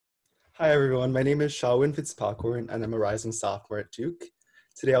Hi everyone, my name is Shawin Vitsupakorn and I'm a rising sophomore at Duke.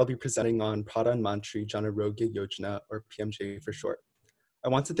 Today I'll be presenting on Pradhan, Mantri-Jan, Arogya, Yojana, or PMJ for short. I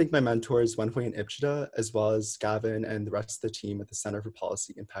want to thank my mentors, Wenhui and Ibchida, as well as Gavin and the rest of the team at the Center for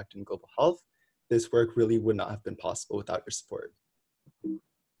Policy Impact and Global Health. This work really would not have been possible without your support.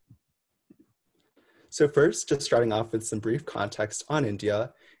 So first, just starting off with some brief context on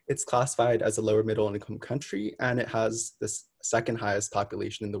India, it's classified as a lower middle income country and it has the second highest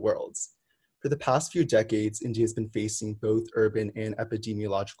population in the world. For the past few decades, India has been facing both urban and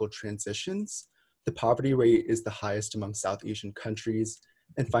epidemiological transitions. The poverty rate is the highest among South Asian countries.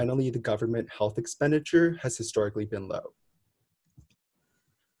 And finally, the government health expenditure has historically been low.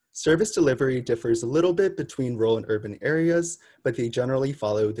 Service delivery differs a little bit between rural and urban areas, but they generally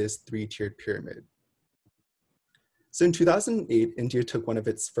follow this three-tiered pyramid. So in 2008, India took one of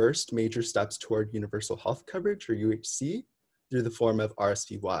its first major steps toward universal health coverage, or UHC, through the form of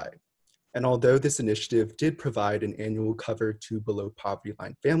RSVY. And although this initiative did provide an annual cover to below poverty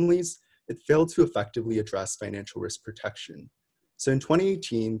line families, it failed to effectively address financial risk protection. So in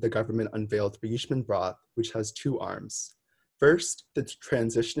 2018, the government unveiled Ayushman Bharat, which has two arms. First, the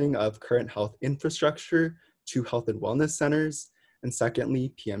transitioning of current health infrastructure to health and wellness centers, and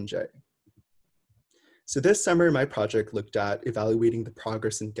secondly, PMJ. So this summer, my project looked at evaluating the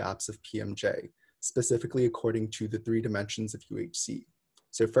progress and gaps of PMJ, specifically according to the three dimensions of UHC.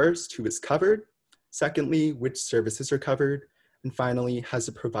 So first, who is covered? Secondly, which services are covered? And finally, has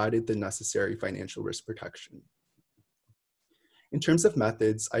it provided the necessary financial risk protection? In terms of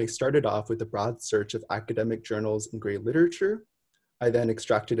methods, I started off with a broad search of academic journals and grey literature. I then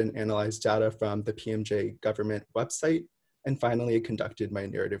extracted and analyzed data from the PMJ government website. And finally, I conducted my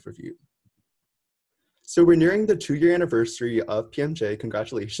narrative review. So we're nearing the 2-year anniversary of PMJ,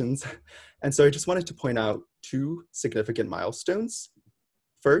 congratulations. And so I just wanted to point out two significant milestones.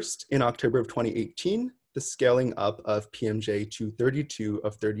 First, in October of 2018, the scaling up of PMJ to 32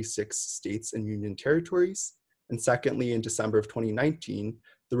 of 36 states and union territories. And secondly, in December of 2019,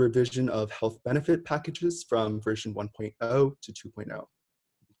 the revision of health benefit packages from version 1.0 to 2.0.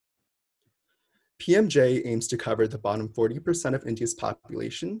 PMJ aims to cover the bottom 40% of India's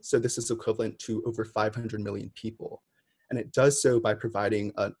population, so this is equivalent to over 500 million people. And it does so by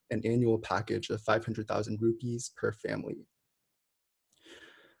providing an annual package of 500,000 rupees per family.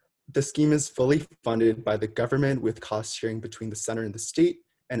 The scheme is fully funded by the government with cost sharing between the center and the state,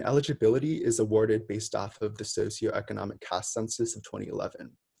 and eligibility is awarded based off of the socioeconomic caste census of 2011.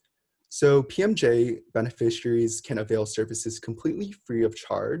 So PMJ beneficiaries can avail services completely free of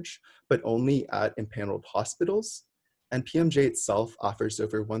charge, but only at empaneled hospitals. And PMJ itself offers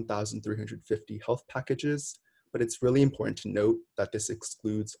over 1,350 health packages, but it's really important to note that this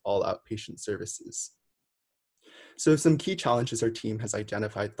excludes all outpatient services. So some key challenges our team has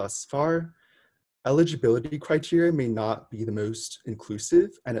identified thus far. Eligibility criteria may not be the most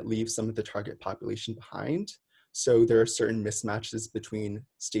inclusive, and it leaves some of the target population behind. So there are certain mismatches between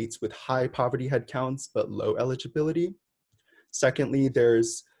states with high poverty headcounts but low eligibility. Secondly,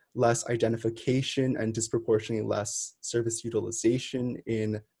 there's less identification and disproportionately less service utilization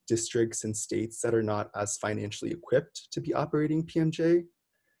in districts and states that are not as financially equipped to be operating PMJ.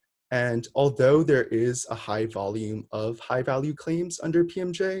 And although there is a high volume of high value claims under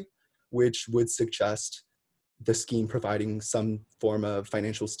PMJ, which would suggest the scheme providing some form of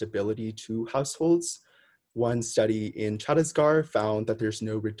financial stability to households, one study in Chhattisgarh found that there's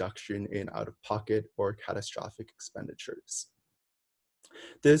no reduction in out-of-pocket or catastrophic expenditures.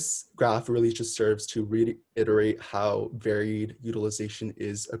 This graph really just serves to reiterate how varied utilization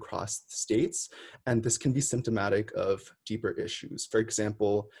is across the states, and this can be symptomatic of deeper issues. For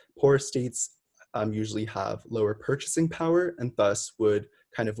example, poor states usually have lower purchasing power and thus would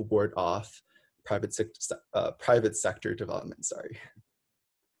kind of ward off private sector development,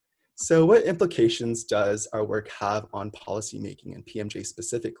 So what implications does our work have on policymaking and PMJ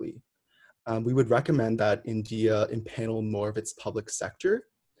specifically? We would recommend that India impanel more of its public sector,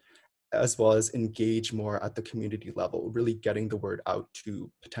 as well as engage more at the community level, really getting the word out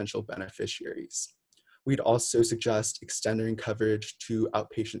to potential beneficiaries. We'd also suggest extending coverage to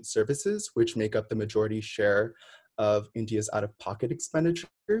outpatient services, which make up the majority share of India's out-of-pocket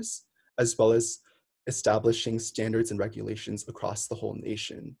expenditures, as well as establishing standards and regulations across the whole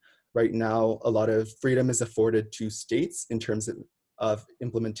nation. Right now, a lot of freedom is afforded to states in terms of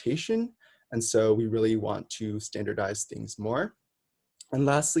implementation, and so we really want to standardize things more. And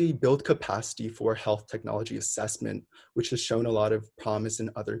lastly, build capacity for health technology assessment, which has shown a lot of promise in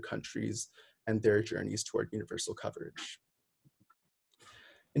other countries and their journeys toward universal coverage.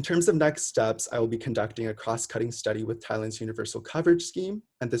 In terms of next steps, I will be conducting a cross-cutting study with Thailand's universal coverage scheme.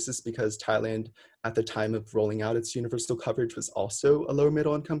 And this is because Thailand, at the time of rolling out its universal coverage, was also a low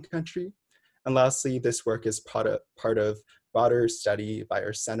middle income country. And lastly, this work is part of broader study by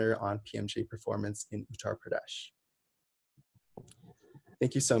our Center on PMJ Performance in Uttar Pradesh.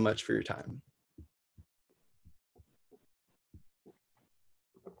 Thank you so much for your time.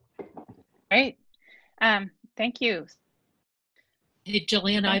 Great. Thank you. Hey,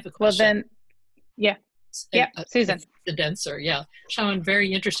 Jillian, I have a question. Well then, yeah, Susan. The denser, yeah. Shawin,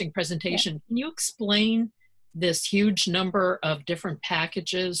 very interesting presentation. Yeah. Can you explain this huge number of different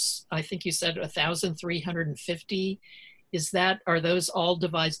packages? I think you said 1,350. Are those all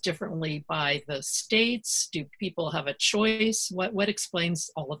devised differently by the states? Do people have a choice? What explains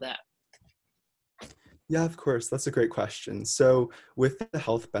all of that? Yeah, of course. That's a great question. So with the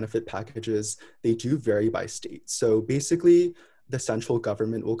health benefit packages, they do vary by state. So basically, the central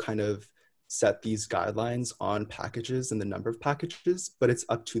government will kind of set these guidelines on packages and the number of packages, but it's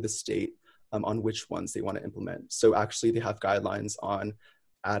up to the state on which ones they want to implement. So actually, they have guidelines on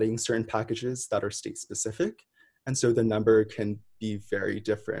adding certain packages that are state specific. And so the number can be very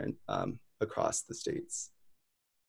different across the states.